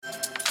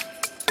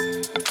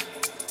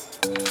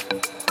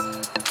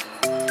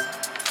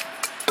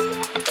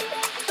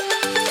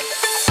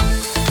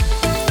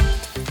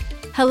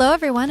Hello,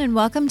 everyone, and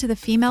welcome to the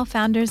Female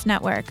Founders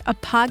Network, a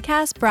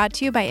podcast brought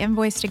to you by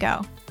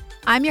Invoice2Go.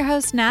 I'm your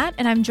host, Nat,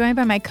 and I'm joined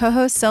by my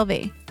co-host,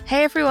 Sylvie.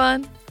 Hey,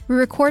 everyone. We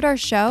record our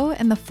show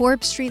in the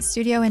Forbes Street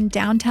studio in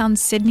downtown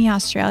Sydney,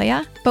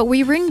 Australia, but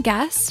we bring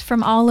guests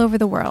from all over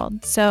the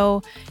world.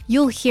 So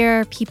you'll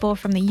hear people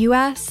from the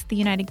US, the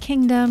United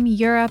Kingdom,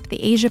 Europe,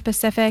 the Asia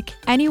Pacific,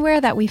 anywhere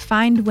that we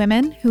find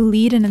women who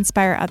lead and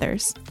inspire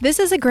others. This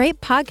is a great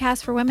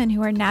podcast for women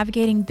who are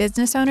navigating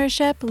business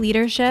ownership,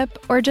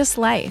 leadership, or just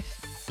life.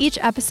 Each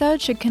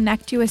episode should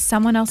connect you with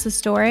someone else's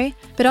story,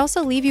 but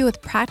also leave you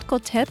with practical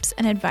tips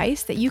and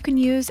advice that you can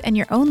use in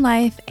your own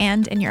life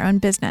and in your own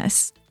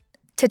business.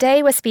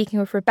 Today we're speaking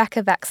with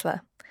Rebecca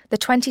Veksler, the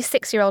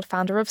 26-year-old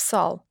founder of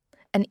Sol,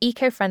 an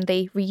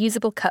eco-friendly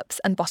reusable cups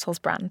and bottles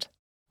brand.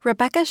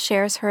 Rebecca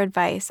shares her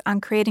advice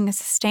on creating a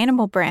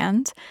sustainable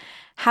brand,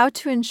 how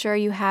to ensure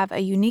you have a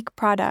unique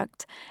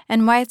product,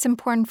 and why it's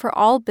important for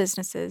all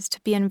businesses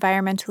to be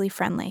environmentally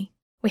friendly.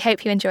 We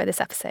hope you enjoy this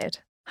episode.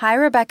 Hi,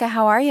 Rebecca.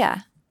 How are you?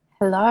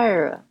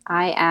 Hello.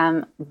 I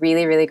am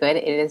really, really good.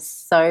 It is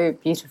so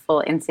beautiful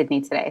in Sydney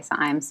today, so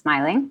I'm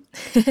smiling.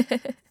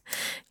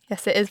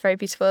 Yes, it is very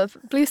beautiful.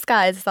 Blue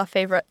skies is our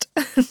favourite.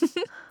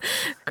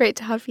 Great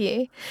to have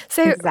you.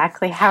 So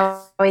exactly.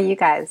 How are you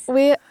guys?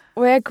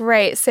 We're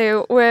great.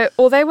 So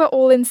although we're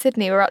all in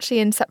Sydney, we're actually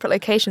in separate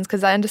locations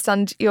because I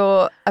understand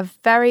you're a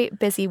very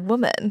busy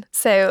woman.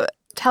 So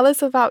tell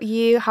us about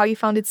you, how you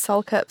founded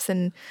Sol Cups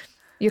and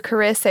your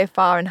career so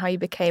far and how you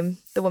became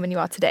the woman you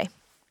are today.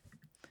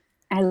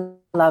 I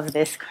love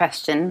this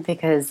question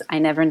because I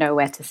never know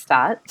where to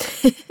start.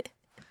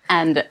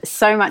 And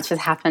so much has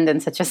happened in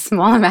such a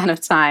small amount of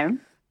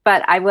time.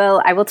 But I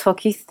will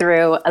talk you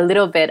through a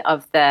little bit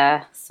of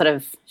the sort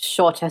of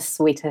shorter,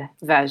 sweeter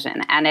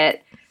version. And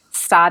it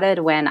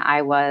started when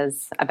I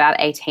was about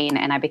 18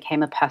 and I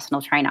became a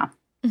personal trainer.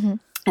 Mm-hmm.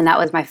 And that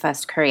was my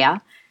first career.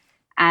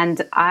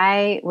 And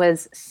I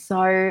was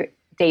so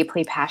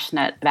deeply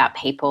passionate about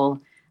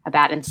people,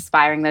 about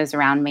inspiring those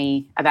around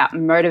me, about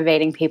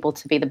motivating people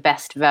to be the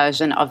best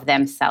version of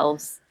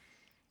themselves.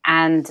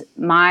 And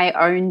my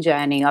own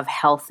journey of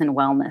health and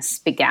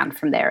wellness began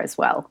from there as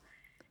well.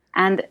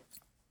 And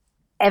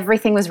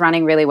everything was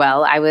running really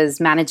well. I was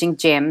managing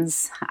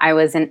gyms. I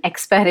was an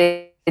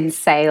expert in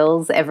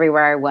sales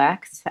everywhere I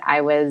worked.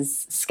 I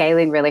was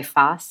scaling really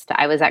fast.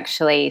 I was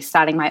actually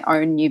starting my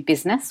own new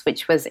business,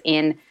 which was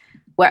in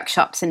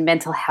workshops in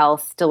mental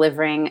health,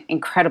 delivering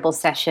incredible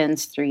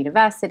sessions through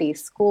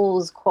universities,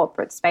 schools,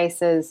 corporate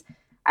spaces.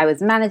 I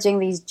was managing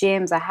these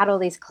gyms. I had all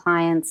these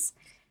clients.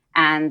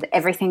 And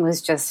everything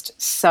was just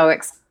so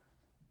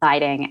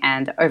exciting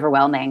and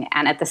overwhelming.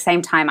 And at the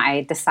same time,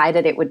 I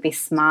decided it would be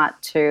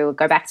smart to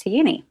go back to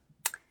uni,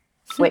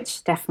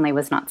 which definitely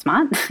was not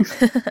smart.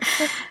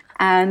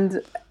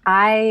 And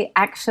I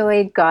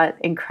actually got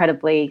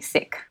incredibly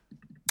sick.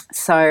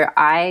 So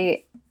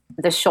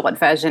the short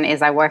version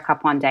is I woke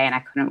up one day and I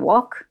couldn't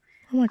walk.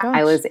 Oh my gosh.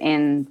 I was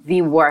in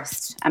the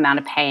worst amount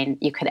of pain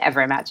you could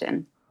ever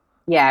imagine.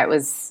 Yeah, it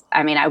was,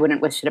 I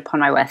wouldn't wish it upon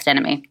my worst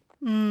enemy.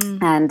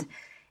 And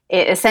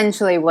it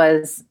essentially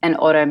was an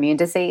autoimmune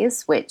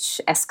disease,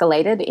 which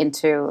escalated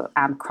into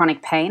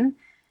chronic pain.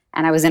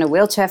 And I was in a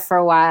wheelchair for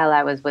a while.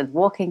 I was with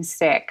walking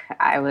stick.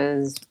 I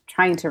was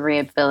trying to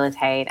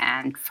rehabilitate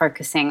and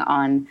focusing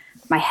on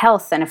my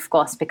health. And of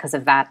course, because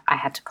of that, I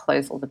had to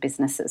close all the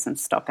businesses and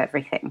stop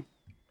everything.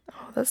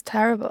 Oh, that's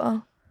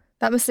terrible.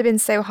 That must have been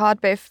so hard,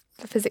 both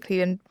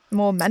physically and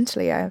more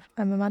mentally, I'm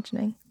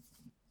imagining.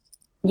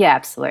 Yeah,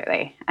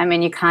 absolutely.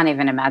 You can't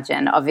even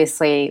imagine.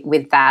 Obviously,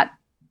 with that,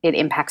 it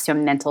impacts your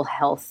mental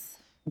health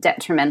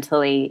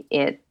detrimentally.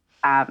 It,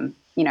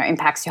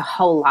 impacts your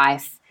whole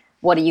life.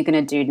 What are you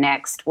going to do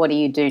next? What do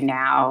you do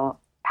now?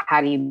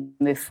 How do you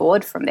move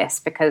forward from this?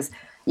 Because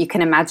you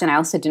can imagine I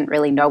also didn't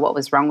really know what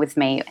was wrong with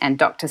me and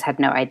doctors had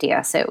no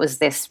idea. So it was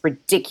this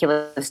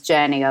ridiculous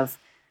journey of,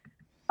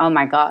 oh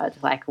my God,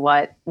 like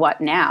what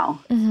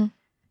now?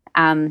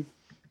 Mm-hmm.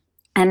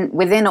 And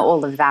within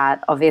all of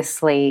that,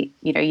 obviously,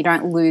 you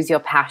don't lose your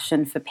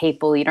passion for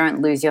people. You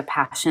don't lose your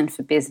passion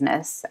for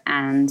business.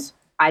 And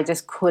I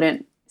just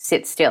couldn't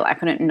sit still. I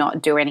couldn't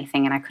not do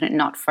anything and I couldn't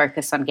not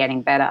focus on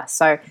getting better.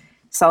 So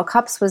Sol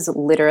Cups was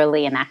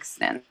literally an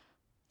accident.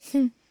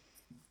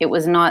 It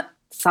was not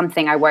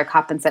something I woke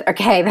up and said,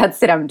 okay,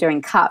 that's it, I'm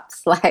doing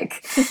cups.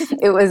 Like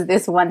it was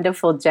this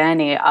wonderful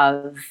journey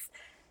of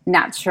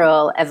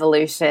natural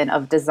evolution,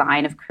 of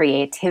design, of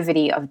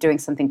creativity, of doing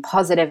something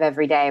positive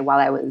every day while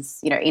I was,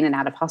 in and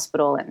out of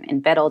hospital and in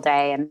bed all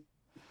day. And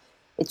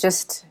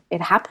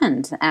it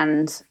happened.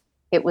 And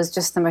it was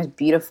just the most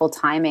beautiful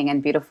timing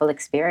and beautiful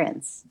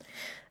experience.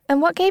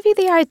 And what gave you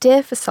the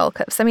idea for Sol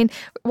Cups?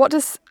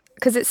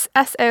 Because it's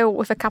S-O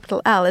with a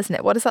capital L, isn't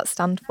it? What does that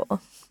stand for?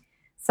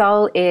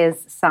 Sol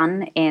is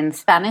sun in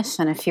Spanish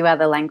and a few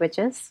other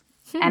languages.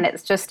 And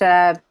it's just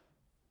a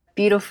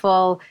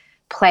beautiful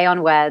play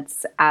on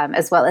words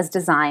as well as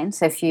design.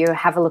 So if you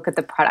have a look at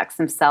the products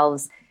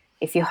themselves,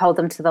 if you hold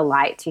them to the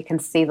light, you can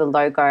see the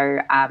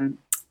logo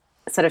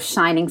sort of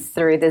shining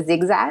through the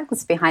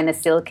zigzags behind the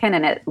silicone,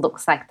 and it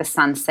looks like the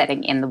sun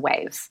setting in the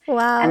waves.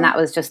 Wow. And that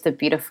was just a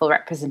beautiful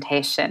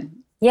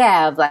representation,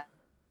 of like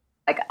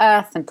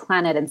earth and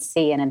planet and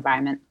sea and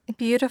environment.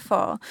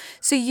 Beautiful.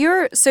 So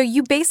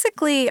you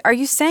basically, are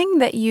you saying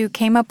that you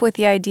came up with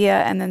the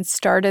idea and then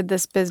started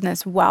this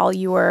business while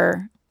you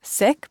were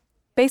sick,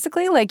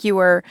 basically? Like you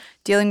were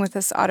dealing with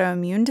this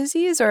autoimmune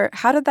disease, or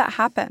how did that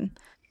happen?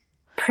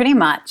 Pretty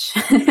much.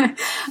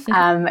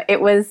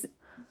 It was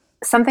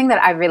something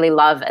that I really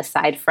love,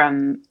 aside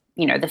from,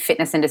 the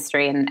fitness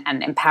industry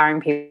and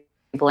empowering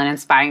people and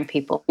inspiring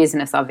people.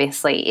 Business,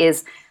 obviously,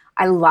 is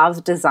I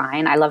love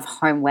design. I love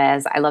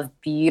homewares. I love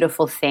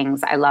beautiful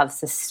things. I love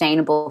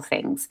sustainable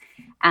things.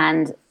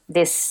 And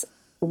this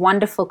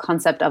wonderful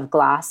concept of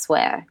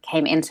glassware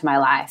came into my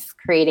life,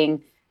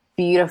 creating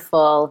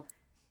beautiful,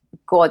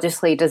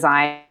 gorgeously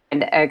designed,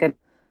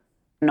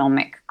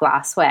 ergonomic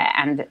glassware.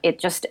 And it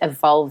just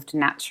evolved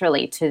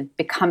naturally to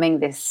becoming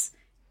this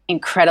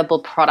incredible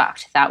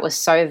product that was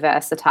so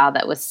versatile,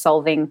 that was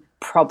solving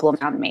problems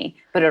around me.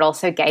 But it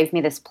also gave me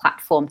this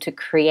platform to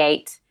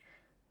create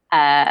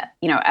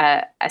a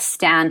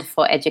stand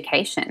for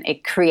education.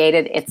 It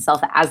created itself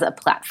as a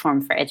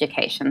platform for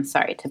education,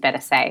 to better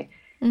say.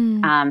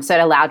 So it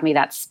allowed me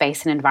that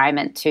space and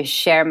environment to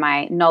share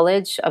my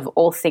knowledge of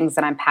all things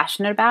that I'm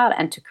passionate about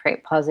and to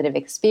create positive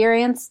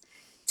experience,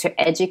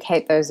 to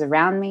educate those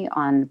around me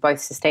on both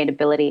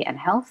sustainability and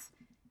health,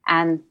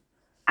 and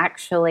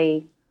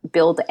actually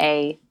build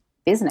a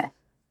business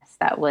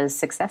that was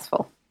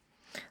successful.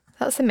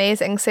 That's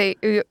amazing. So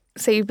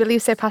you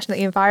believe so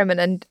passionately in the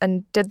environment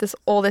and did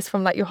all this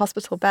from like your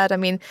hospital bed. I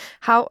mean,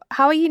 how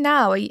are you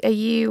now? Are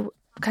you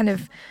kind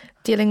of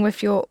dealing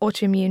with your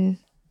autoimmune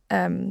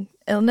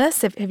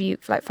illness? Have you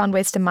found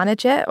ways to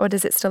manage it, or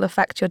does it still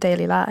affect your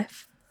daily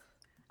life?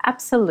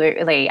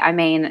 Absolutely. I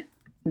mean,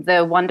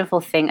 the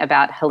wonderful thing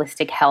about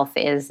holistic health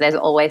is there's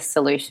always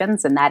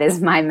solutions, and that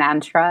is my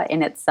mantra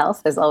in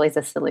itself. There's always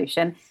a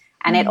solution,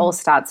 and it all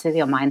starts with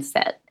your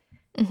mindset.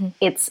 Mm-hmm.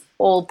 It's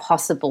all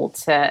possible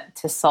to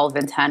solve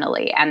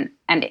internally, and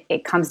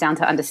it comes down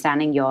to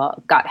understanding your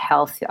gut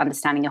health,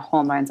 understanding your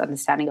hormones,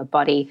 understanding your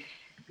body,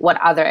 what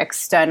other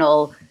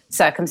external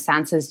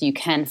circumstances you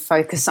can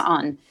focus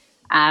on.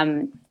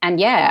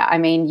 I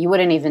mean, you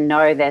wouldn't even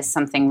know there's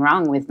something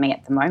wrong with me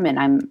at the moment.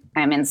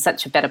 I'm in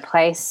such a better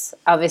place.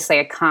 Obviously,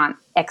 I can't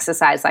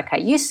exercise like I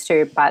used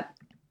to, but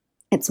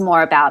it's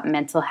more about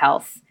mental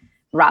health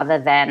rather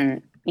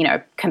than,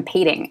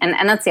 competing.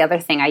 And that's the other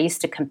thing. I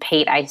used to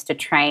compete. I used to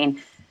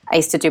train. I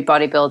used to do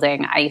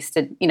bodybuilding. I used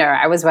to,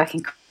 I was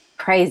working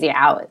crazy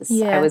hours.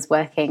 Yeah. I was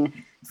working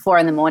 4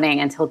 a.m.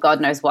 until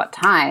God knows what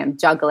time,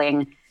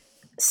 juggling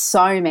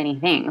so many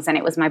things. And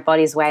it was my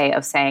body's way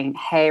of saying,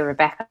 hey,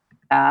 Rebecca,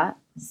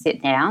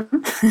 sit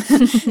down.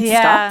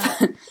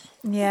 Stop.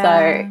 Yeah.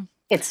 So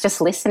it's just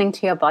listening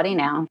to your body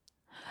now.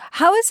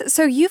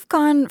 So you've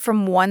gone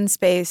from one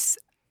space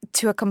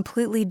to a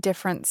completely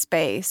different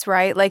space,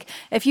 right? Like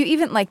if you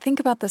even think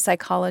about the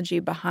psychology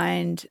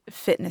behind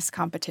fitness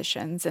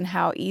competitions and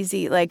how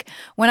easy, like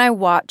when I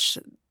watch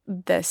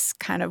this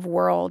kind of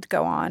world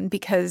go on,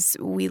 because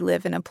we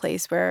live in a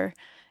place where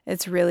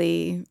it's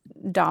really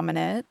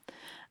dominant,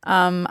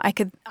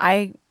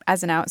 I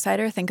as an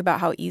outsider think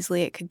about how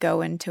easily it could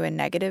go into a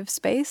negative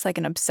space, like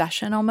an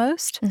obsession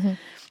almost. Mm-hmm.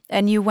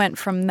 And you went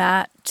from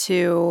that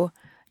to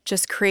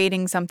just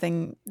creating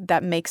something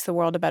that makes the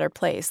world a better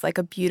place, like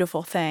a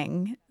beautiful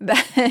thing.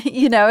 That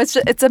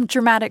it's a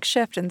dramatic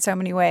shift in so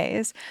many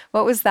ways.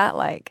 What was that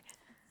like?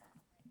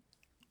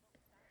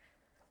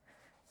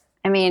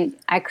 I mean,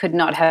 I could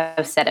not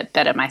have said it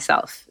better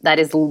myself. That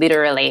is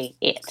literally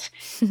it.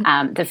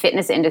 The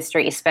fitness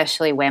industry,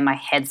 especially where my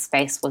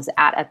headspace was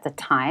at the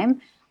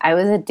time, I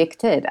was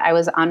addicted. I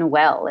was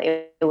unwell.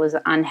 It was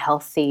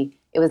unhealthy.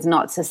 It was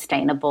not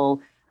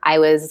sustainable. I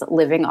was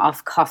living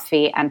off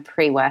coffee and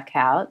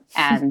pre-workout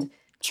and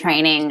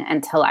training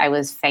until I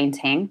was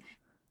fainting.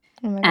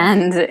 Oh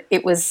and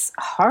it was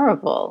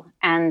horrible.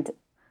 And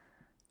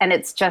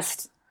it's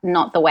just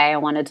not the way I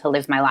wanted to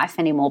live my life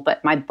anymore.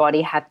 But my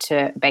body had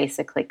to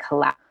basically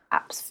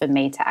collapse for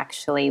me to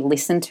actually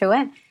listen to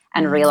it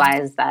and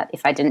realize that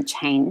if I didn't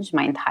change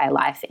my entire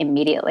life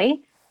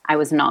immediately, I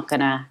was not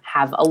going to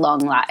have a long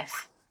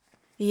life.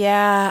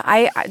 Yeah,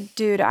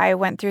 I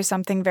went through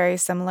something very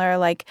similar.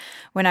 Like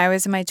when I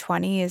was in my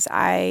 20s,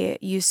 I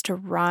used to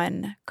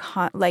run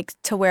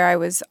to where I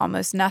was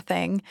almost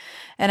nothing.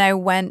 And I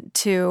went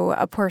to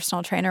a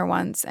personal trainer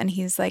once and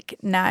he's like,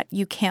 Nat,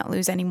 you can't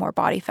lose any more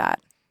body fat.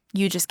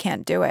 You just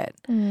can't do it.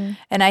 Mm.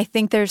 And I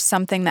think there's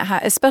something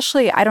that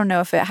especially, I don't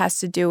know if it has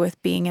to do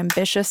with being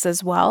ambitious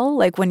as well.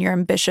 Like when you're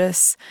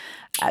ambitious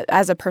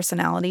as a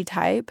personality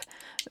type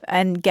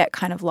and get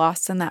kind of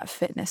lost in that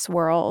fitness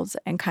world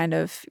and kind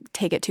of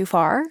take it too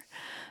far.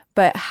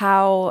 But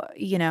how,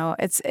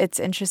 it's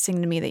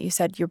interesting to me that you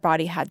said your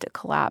body had to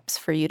collapse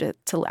for you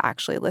to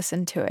actually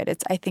listen to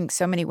it. I think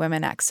so many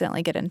women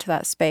accidentally get into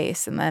that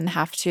space and then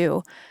have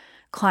to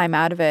climb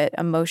out of it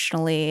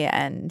emotionally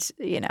and,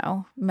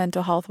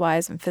 mental health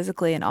wise and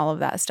physically and all of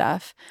that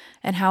stuff.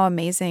 And how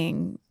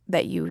amazing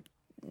that you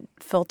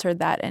filtered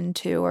that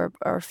into or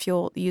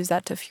use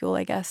that to fuel,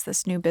 I guess,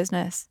 this new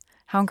business.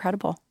 How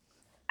incredible.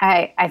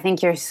 I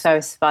think you're so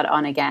spot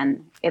on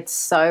again. It's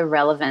so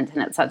relevant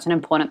and it's such an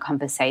important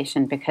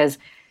conversation because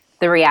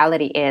the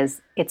reality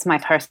is it's my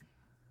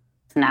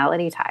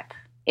personality type.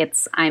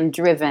 I'm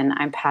driven,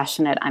 I'm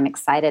passionate, I'm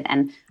excited,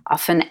 and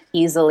often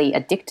easily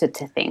addicted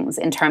to things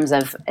in terms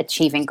of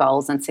achieving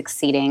goals and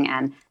succeeding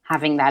and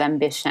having that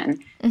ambition.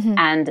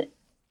 And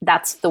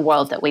that's the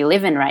world that we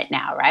live in right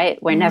now,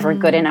 right? We're never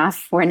good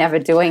enough. We're never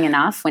doing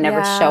enough. We're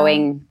never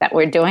showing that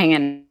we're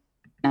doing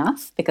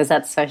enough because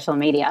that's social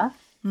media.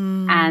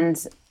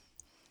 And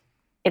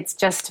it's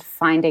just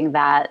finding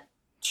that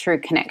true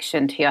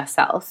connection to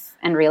yourself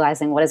and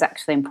realizing what is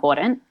actually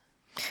important,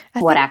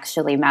 what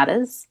actually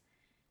matters,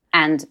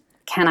 and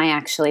can I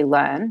actually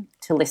learn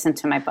to listen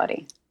to my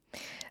body?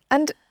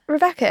 And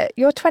Rebecca,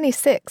 you're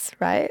 26,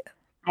 right?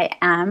 I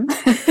am.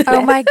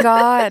 Oh my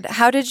God.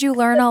 How did you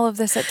learn all of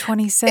this at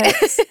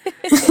 26?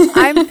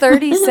 I'm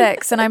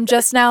 36 and I'm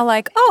just now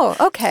like, oh,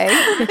 okay.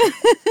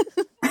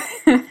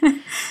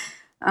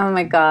 Oh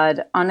my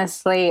God.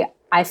 Honestly,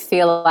 I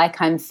feel like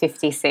I'm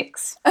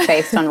 56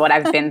 based on what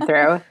I've been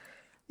through.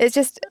 It's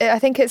just, I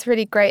think it's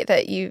really great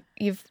that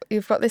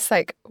you've got this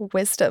like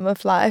wisdom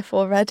of life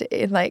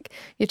already. Like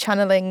you're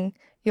channeling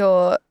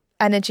your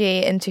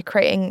energy into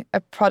creating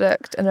a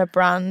product and a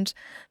brand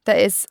that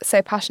is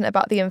so passionate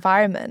about the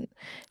environment.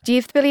 Do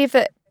you believe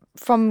that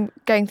from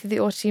going through the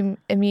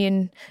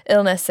autoimmune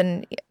illness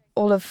and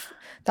all of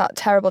that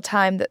terrible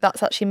time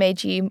that's actually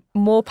made you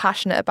more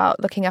passionate about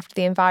looking after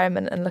the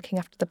environment and looking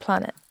after the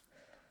planet?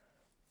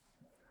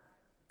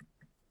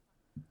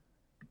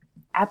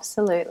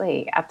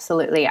 Absolutely.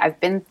 Absolutely. I've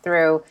been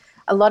through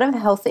a lot of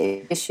health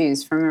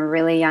issues from a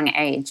really young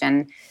age,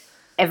 and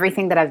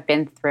everything that I've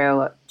been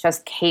through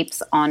just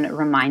keeps on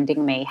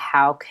reminding me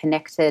how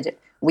connected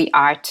we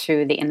are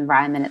to the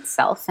environment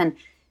itself. And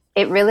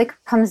it really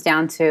comes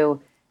down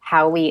to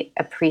how we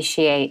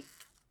appreciate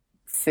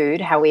food,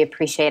 how we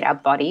appreciate our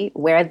body,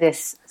 where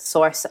this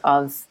source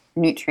of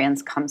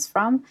nutrients comes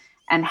from,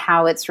 and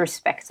how it's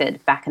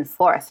respected back and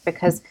forth.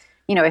 Because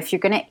you know, if you're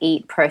going to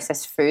eat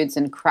processed foods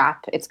and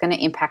crap, it's going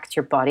to impact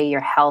your body,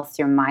 your health,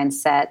 your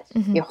mindset,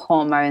 your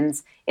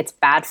hormones. It's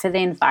bad for the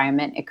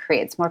environment. It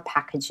creates more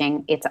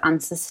packaging. It's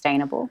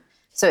unsustainable.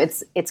 So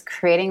it's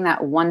creating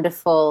that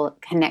wonderful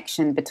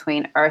connection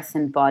between earth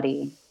and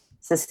body,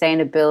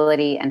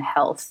 sustainability and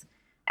health,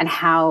 and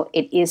how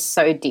it is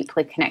so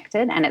deeply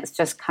connected. And it's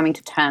just coming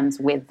to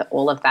terms with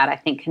all of that, I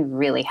think, can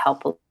really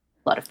help a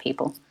lot of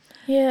people.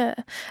 Yeah.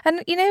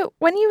 And, you know,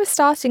 when you were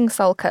starting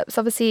Soul Cups,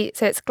 obviously,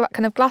 so it's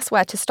kind of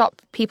glassware to stop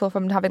people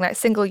from having like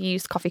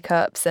single-use coffee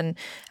cups and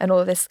all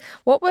of this.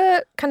 What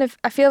were kind of,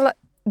 I feel like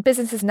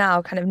businesses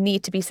now kind of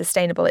need to be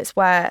sustainable. It's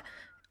where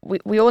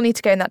we all need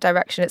to go in that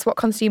direction. It's what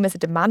consumers are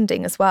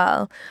demanding as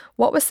well.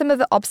 What were some of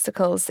the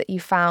obstacles that you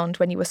found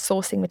when you were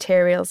sourcing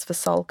materials for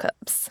Soul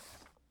Cups?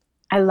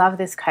 I love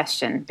this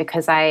question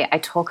because I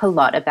talk a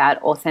lot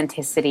about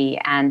authenticity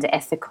and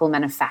ethical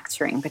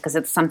manufacturing because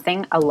it's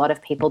something a lot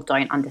of people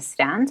don't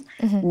understand,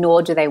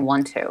 nor do they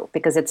want to,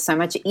 because it's so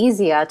much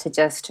easier to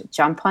just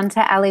jump onto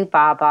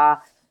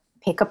Alibaba,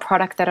 pick a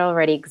product that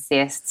already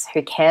exists,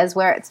 who cares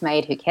where it's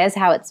made, who cares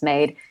how it's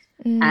made,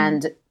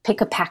 and pick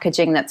a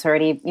packaging that's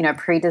already, you know,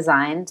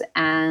 pre-designed,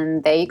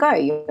 and there you go.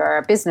 You're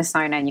a business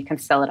owner and you can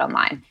sell it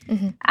online.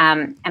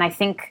 And I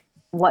think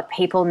what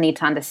people need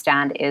to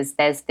understand is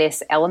there's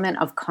this element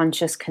of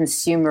conscious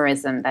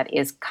consumerism that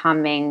is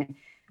coming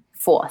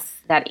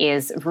forth, that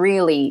is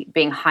really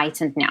being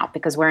heightened now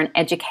because we're an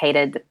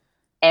educated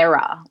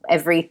era.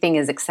 Everything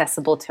is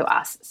accessible to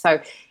us.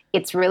 So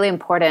it's really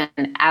important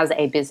as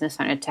a business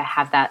owner to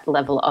have that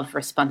level of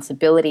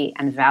responsibility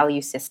and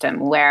value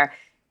system where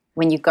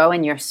when you go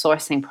and you're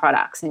sourcing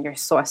products and you're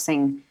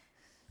sourcing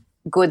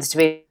goods to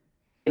be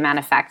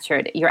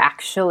manufactured, you're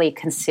actually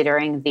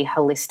considering the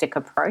holistic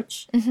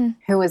approach.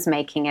 Who is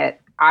making it?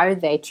 Are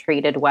they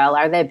treated well?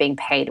 Are they being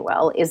paid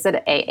well? Is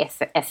it a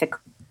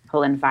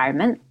ethical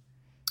environment?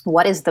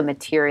 What is the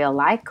material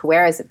like?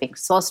 Where is it being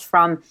sourced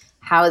from?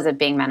 How is it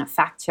being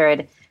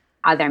manufactured?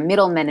 Are there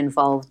middlemen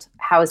involved?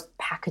 How is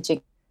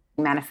packaging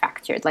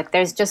manufactured? Like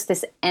there's just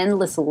this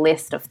endless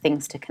list of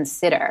things to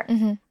consider.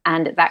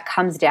 And that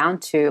comes down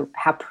to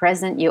how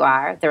present you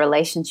are, the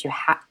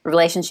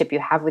relationship you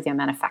have with your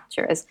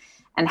manufacturers,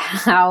 and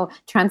how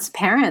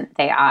transparent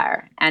they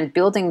are, and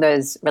building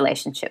those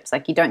relationships.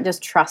 Like you don't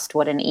just trust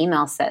what an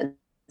email says.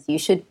 You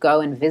should go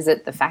and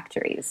visit the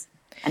factories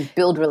and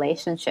build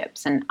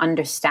relationships and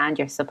understand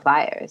your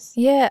suppliers.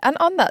 Yeah, and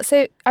on that,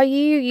 so are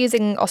you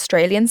using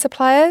Australian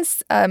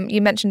suppliers?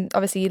 You mentioned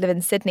obviously you live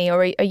in Sydney,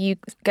 or are you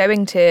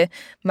going to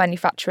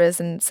manufacturers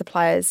and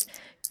suppliers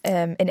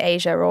in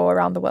Asia or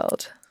around the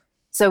world?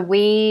 So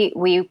we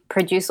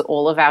produce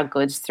all of our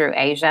goods through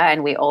Asia,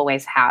 and we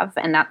always have,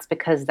 and that's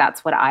because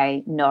that's what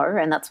I know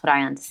and that's what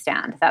I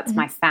understand. That's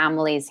my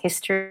family's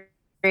history,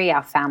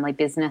 our family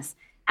business.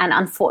 And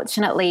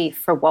unfortunately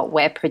for what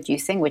we're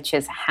producing, which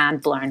is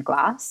hand-blown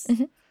glass,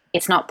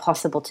 it's not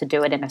possible to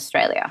do it in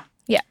Australia.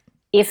 Yeah.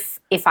 if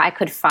I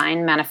could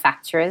find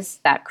manufacturers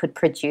that could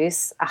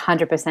produce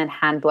 100%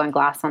 hand-blown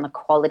glass on the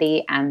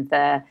quality and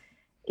the,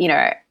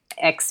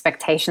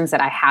 expectations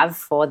that I have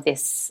for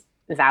this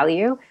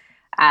value,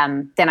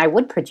 then I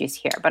would produce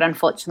here. But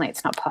unfortunately,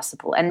 it's not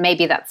possible. And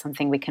maybe that's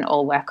something we can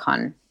all work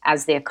on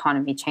as the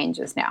economy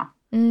changes now.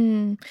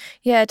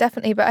 Yeah,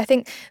 definitely. But I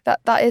think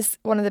that is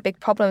one of the big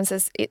problems,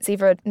 is it's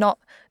either not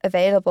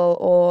available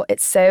or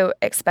it's so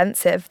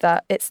expensive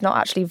that it's not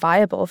actually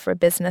viable for a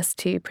business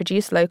to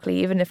produce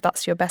locally, even if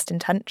that's your best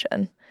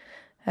intention.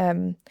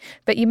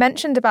 But you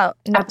mentioned about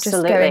not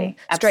just going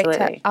straight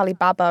to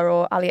Alibaba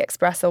or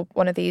AliExpress or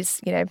one of these,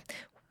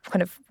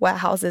 kind of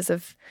warehouses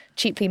of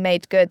cheaply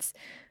made goods.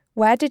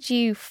 Where did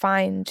you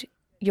find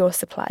your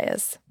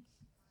suppliers?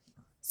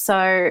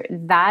 So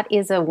that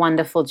is a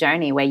wonderful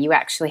journey where you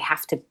actually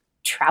have to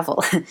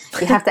travel.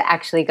 You have to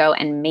actually go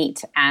and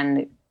meet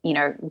and,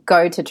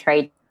 go to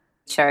trade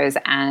shows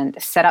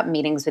and set up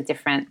meetings with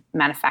different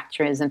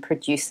manufacturers and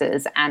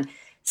producers and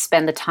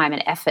spend the time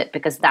and effort,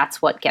 because that's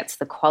what gets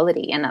the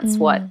quality and that's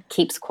what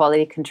keeps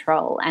quality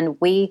control. And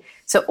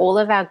so all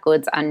of our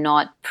goods are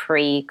not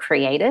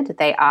pre-created.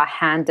 They are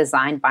hand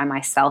designed by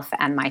myself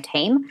and my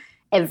team.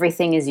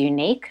 Everything is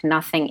unique.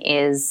 Nothing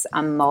is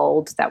a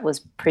mold that was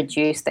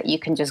produced that you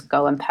can just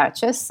go and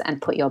purchase and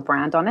put your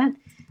brand on it.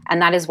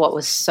 And that is what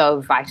was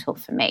so vital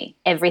for me.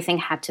 Everything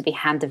had to be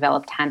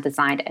hand-developed,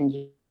 hand-designed,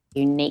 and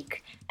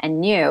unique and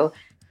new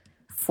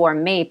for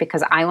me,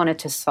 because I wanted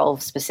to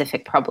solve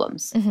specific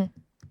problems. Mm-hmm.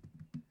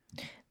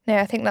 No,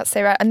 I think that's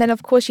so right. And then,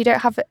 of course, you don't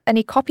have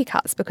any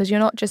copycats, because you're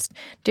not just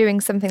doing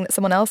something that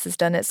someone else has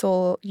done. It's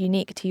all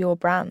unique to your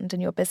brand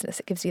and your business.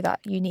 It gives you that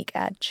unique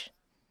edge.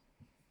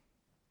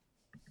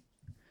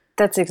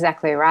 That's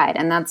exactly right.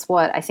 And that's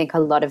what I think a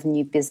lot of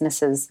new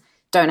businesses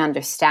don't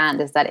understand,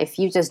 is that if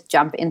you just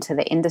jump into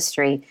the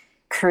industry,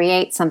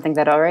 create something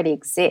that already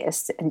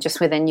exists, and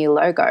just with a new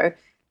logo,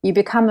 you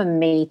become a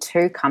me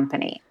too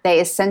company. They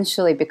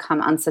essentially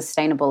become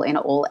unsustainable in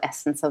all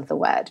essence of the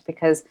word,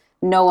 because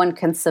no one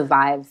can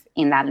survive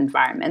in that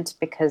environment,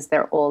 because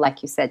they're all,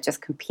 like you said,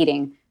 just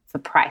competing for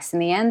price in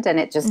the end. And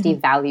it just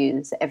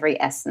devalues every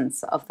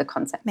essence of the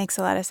concept. Makes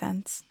a lot of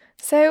sense.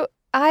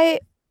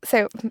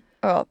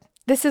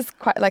 This is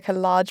quite like a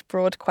large,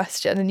 broad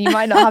question, and you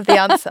might not have the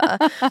answer,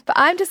 but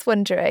I'm just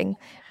wondering,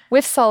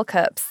 with Sol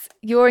Cups,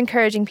 you're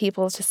encouraging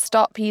people to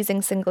stop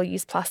using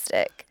single-use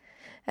plastic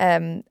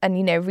and,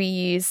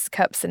 reuse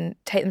cups and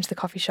take them to the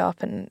coffee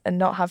shop and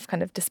not have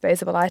kind of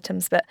disposable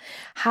items. But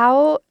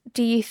how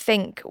do you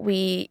think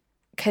we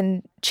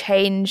can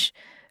change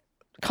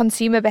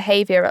consumer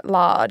behaviour at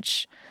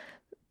large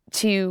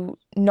to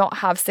not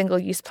have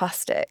single-use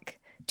plastic?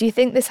 Do you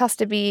think this has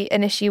to be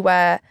an issue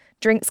where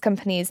drinks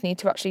companies need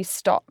to actually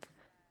stop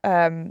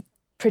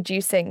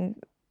producing,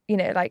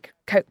 like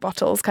Coke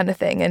bottles kind of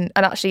thing, and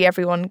actually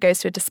everyone goes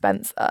to a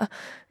dispenser?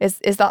 Is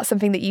that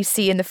something that you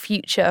see in the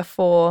future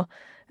for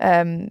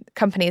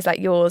companies like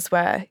yours,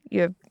 where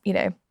you're,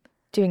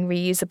 doing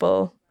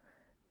reusable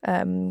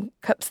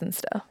cups and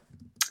stuff?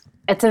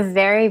 It's a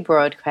very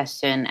broad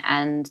question,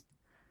 and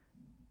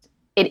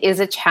it is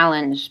a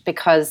challenge,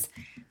 because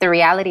the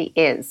reality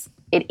is,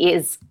 it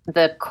is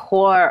the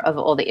core of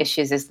all the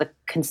issues is the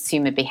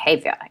consumer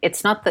behavior.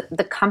 It's not that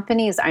the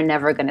companies are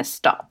never going to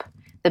stop.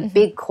 The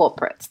big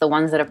corporates, the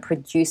ones that are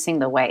producing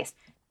the waste,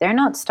 they're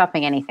not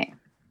stopping anything.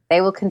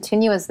 They will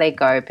continue as they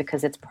go,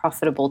 because it's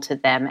profitable to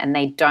them, and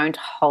they don't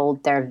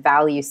hold their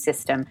value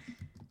system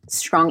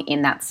strong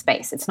in that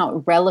space. It's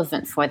not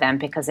relevant for them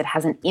because it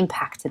hasn't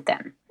impacted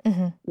them.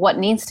 What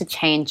needs to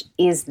change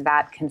is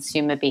that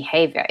consumer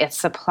behavior. It's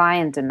supply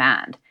and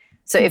demand.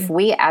 So if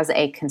we as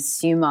a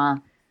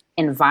consumer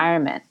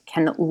environment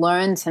can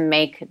learn to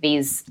make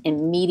these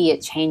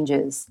immediate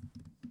changes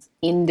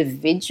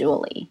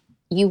individually,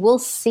 you will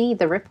see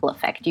the ripple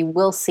effect. You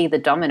will see the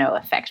domino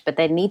effect. But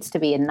there needs to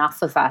be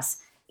enough of us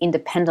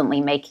independently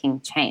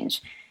making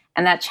change.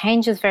 And that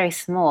change is very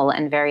small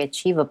and very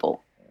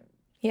achievable.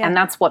 Yeah. And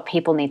that's what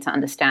people need to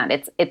understand.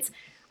 It's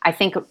I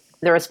think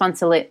the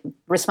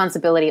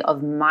responsibility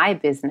of my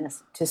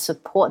business to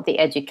support the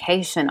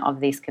education of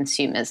these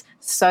consumers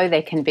so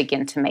they can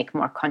begin to make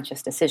more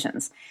conscious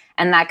decisions.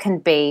 And that can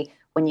be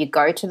when you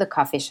go to the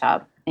coffee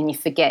shop and you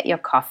forget your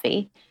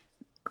coffee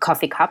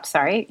cup,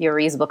 your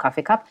reusable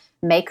coffee cup,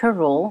 make a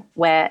rule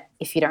where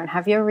if you don't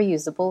have your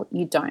reusable,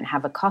 you don't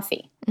have a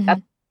coffee.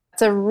 That's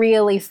a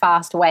really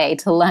fast way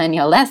to learn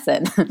your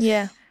lesson.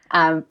 Yeah.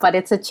 But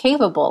it's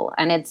achievable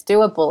and it's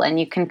doable, and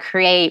you can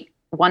create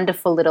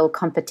wonderful little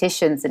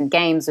competitions and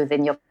games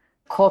within your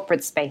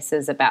corporate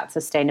spaces about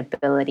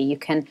sustainability. You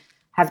can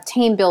have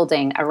team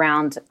building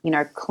around,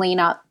 clean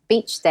up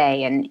beach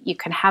day, and you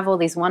can have all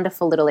these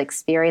wonderful little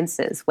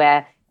experiences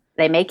where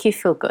they make you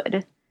feel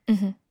good.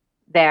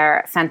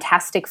 They're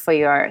fantastic for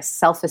your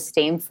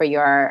self-esteem, for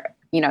your,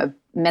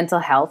 mental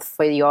health,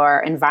 for your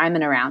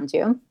environment around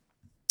you.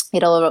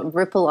 It'll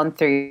ripple on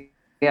through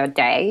your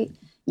day.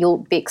 You'll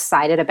be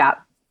excited about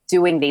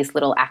doing these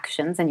little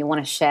actions, and you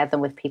want to share them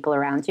with people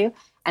around you.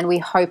 And we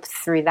hope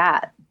through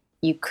that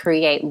you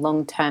create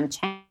long-term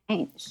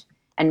change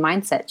and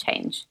mindset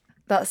change.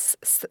 That's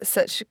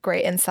such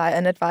great insight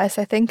and advice.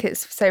 I think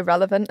it's so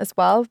relevant as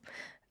well.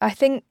 I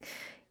think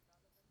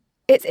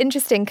it's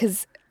interesting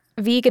because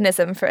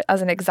veganism,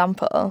 as an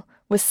example,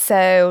 was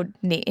so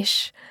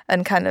niche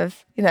and kind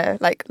of,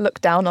 like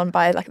looked down on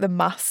by like the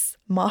mass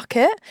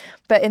market.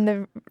 But in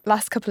the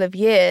last couple of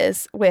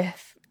years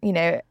with,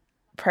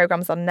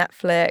 programs on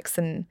Netflix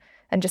and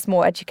just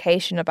more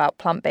education about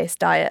plant-based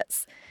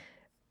diets,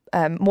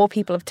 more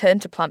people have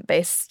turned to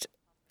plant-based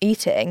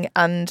eating,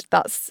 and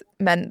that's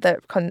meant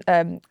that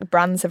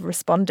brands have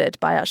responded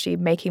by actually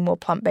making more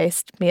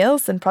plant-based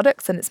meals and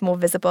products, and it's more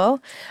visible.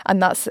 And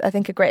that's, I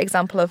think, a great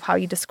example of how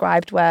you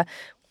described where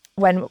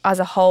when as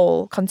a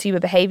whole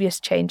consumer behaviours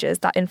changes,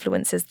 that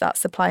influences that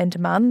supply and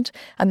demand,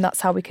 and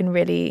that's how we can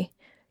really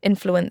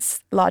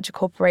influence larger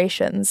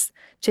corporations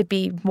to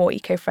be more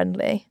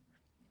eco-friendly.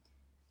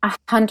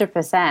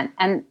 100%.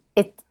 And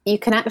you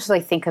can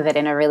actually think of it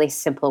in a really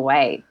simple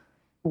way.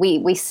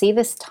 We see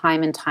this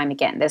time and time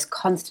again. There's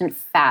constant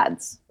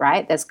fads,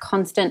 right? There's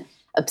constant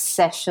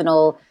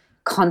obsessional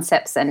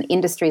concepts and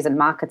industries and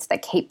markets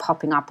that keep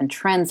popping up and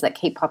trends that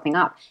keep popping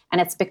up.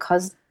 And it's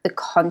because the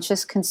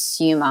conscious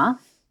consumer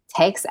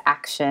takes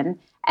action,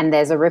 and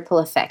there's a ripple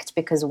effect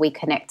because we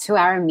connect to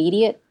our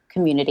immediate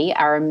community,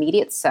 our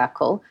immediate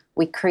circle.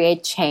 We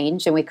create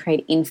change and we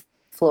create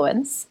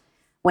influence.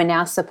 We're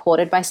now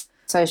supported by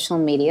social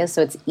media,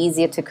 so it's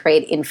easier to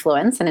create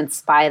influence and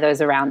inspire those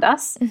around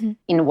us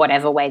in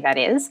whatever way that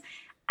is.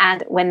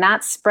 And when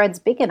that spreads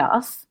big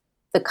enough,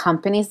 the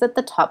companies at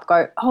the top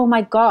go, oh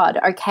my God,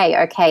 okay,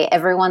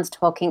 everyone's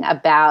talking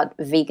about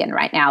vegan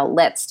right now.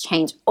 Let's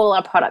change all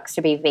our products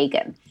to be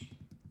vegan.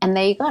 And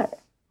there you go.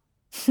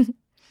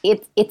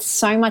 It's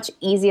so much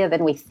easier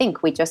than we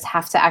think. We just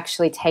have to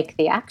actually take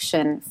the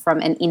action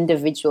from an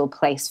individual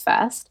place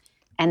first,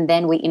 and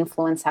then we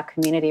influence our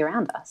community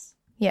around us.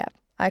 Yeah,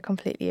 I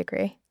completely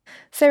agree.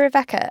 So,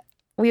 Rebecca,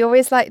 we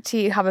always like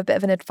to have a bit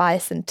of an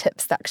advice and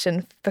tips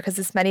section because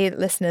there's many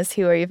listeners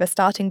who are either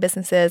starting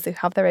businesses, who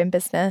have their own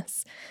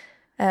business.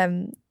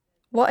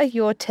 What are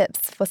your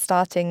tips for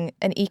starting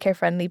an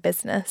eco-friendly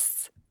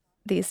business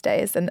these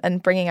days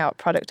and bringing out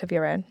a product of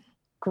your own?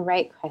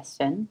 Great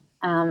question.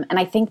 And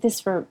I think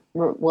this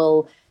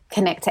will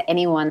connect to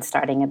anyone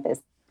starting a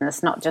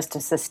business, not just a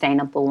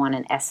sustainable one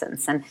in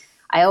essence. And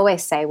I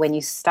always say when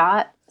you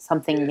start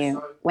something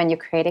new, when you're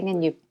creating a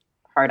new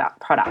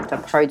product or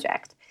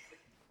project,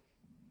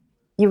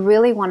 you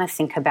really want to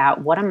think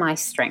about what are my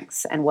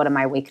strengths and what are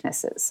my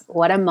weaknesses?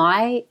 What am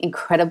I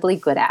incredibly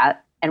good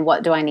at and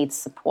what do I need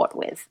support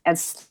with? And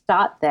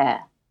start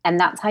there. And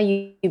that's how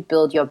you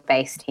build your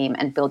base team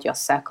and build your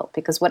circle,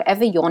 because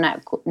whatever you're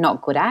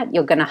not good at,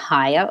 you're going to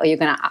hire or you're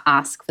going to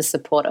ask for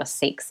support or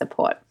seek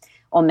support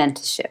or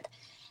mentorship.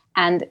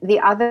 And the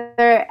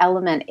other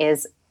element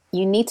is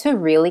you need to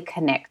really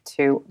connect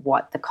to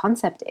what the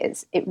concept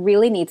is. It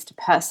really needs to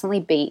personally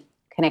be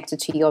connected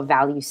to your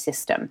value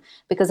system,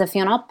 because if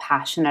you're not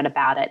passionate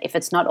about it, if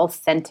it's not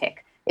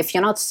authentic, if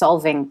you're not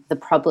solving the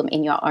problem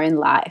in your own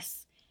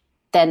life,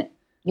 then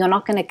you're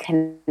not going to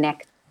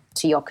connect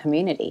to your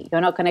community.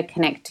 You're not going to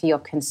connect to your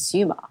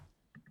consumer,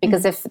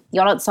 because if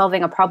you're not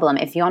solving a problem,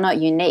 if you're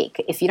not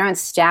unique, if you don't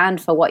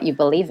stand for what you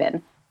believe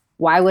in,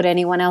 why would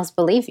anyone else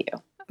believe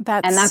you?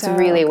 That's so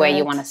really good. Where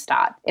you want to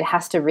start. It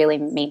has to really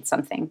mean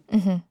something.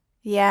 Mm-hmm.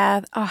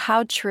 Yeah. Oh,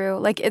 how true.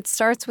 Like it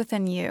starts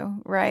within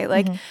you, right?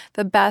 Like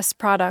the best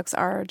products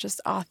are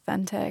just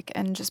authentic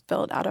and just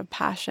built out of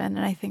passion.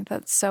 And I think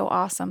that's so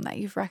awesome that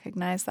you've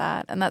recognized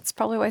that. And that's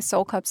probably why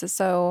Soul Cups is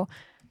so,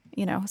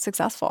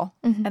 successful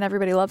and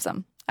everybody loves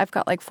them. I've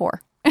got like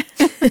 4.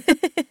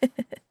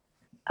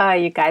 Oh,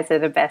 you guys are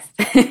the best.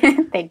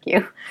 Thank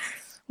you.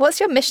 What's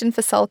your mission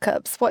for Soul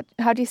Cups?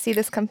 How do you see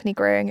this company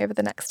growing over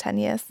the next 10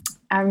 years?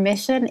 Our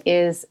mission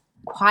is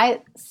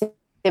quite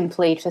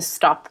simply to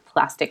stop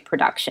plastic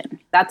production.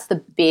 That's the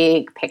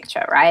big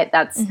picture, right?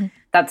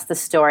 That's the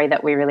story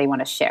that we really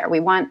want to share. We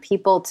want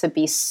people to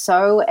be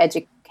so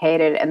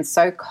educated and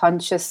so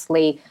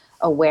consciously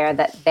aware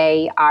that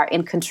they are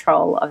in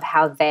control of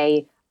how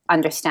they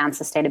understand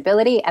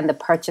sustainability, and the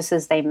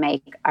purchases they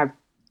make are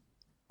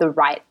the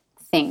right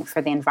thing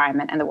for the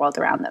environment and the world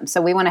around them. So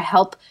we want to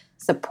help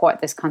support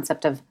this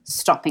concept of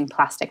stopping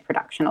plastic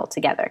production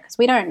altogether, because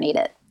we don't need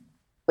it.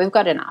 We've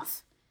got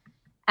enough.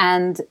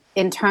 And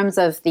in terms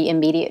of the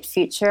immediate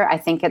future, I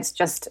think it's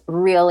just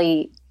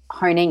really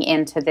honing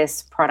into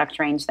this product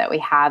range that we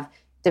have,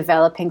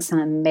 developing some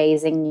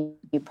amazing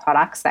new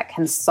products that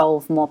can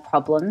solve more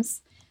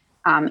problems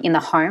in the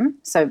home.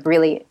 So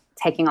really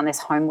taking on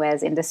this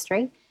homewares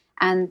industry,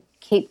 and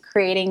keep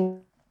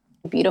creating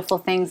beautiful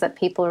things that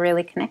people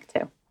really connect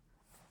to.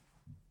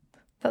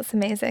 That's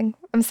amazing.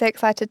 I'm so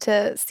excited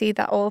to see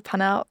that all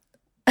pan out.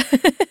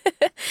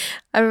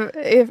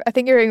 I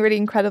think you're a really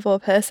incredible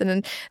person,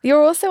 and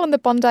you're also on the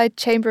Bondi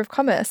Chamber of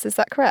Commerce. Is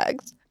that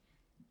correct?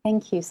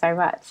 Thank you so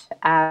much.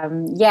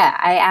 Yeah,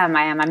 I am.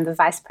 I'm the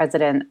vice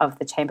president of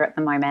the chamber at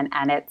the moment,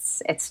 and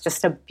it's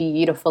just a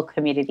beautiful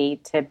community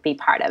to be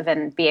part of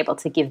and be able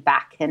to give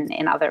back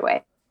in other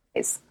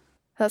ways.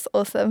 That's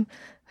awesome.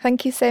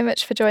 Thank you so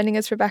much for joining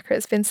us, Rebecca.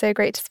 It's been so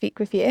great to speak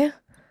with you.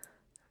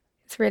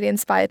 It's really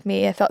inspired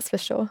me, that's for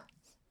sure.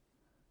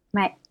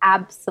 My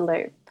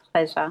absolute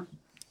pleasure.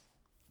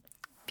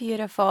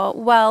 Beautiful.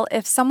 Well,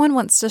 if someone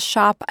wants to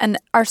shop, and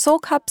are Soul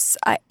Cups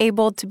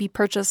able to be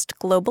purchased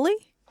globally?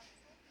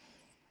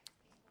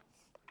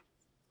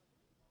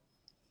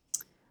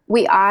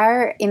 We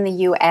are in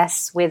the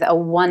US with a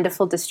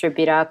wonderful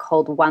distributor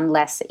called One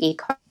Less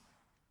Eco,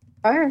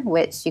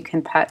 which you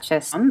can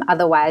purchase from.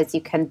 Otherwise,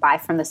 you can buy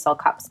from the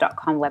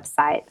soulcups.com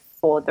website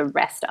for the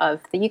rest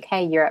of the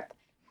UK, Europe,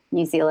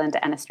 New Zealand,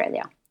 and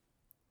Australia.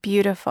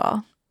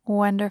 Beautiful.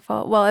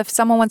 Wonderful. Well, if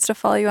someone wants to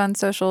follow you on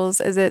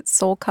socials, is it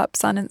Soul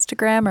Cups on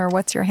Instagram, or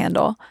what's your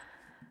handle?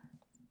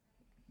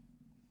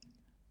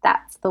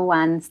 That's the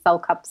one, Soul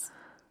Cups.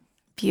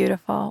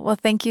 Beautiful. Well,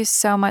 thank you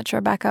so much,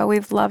 Rebecca.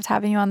 We've loved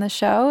having you on the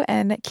show,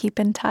 and keep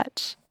in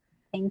touch.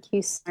 Thank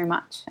you so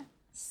much.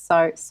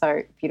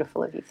 So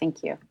beautiful of you.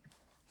 Thank you.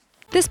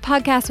 This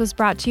podcast was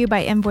brought to you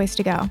by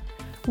Invoice2Go.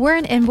 We're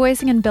an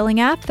invoicing and billing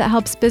app that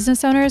helps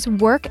business owners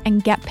work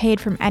and get paid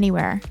from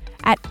anywhere,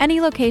 at any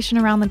location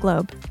around the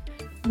globe.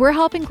 We're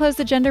helping close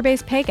the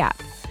gender-based pay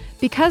gap.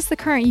 Because the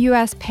current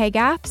U.S. pay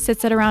gap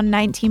sits at around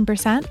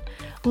 19%,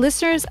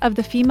 listeners of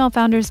the Female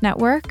Founders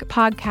Network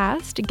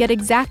podcast get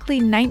exactly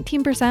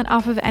 19%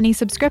 off of any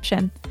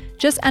subscription.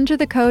 Just enter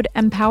the code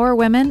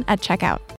EMPOWERWOMEN at checkout.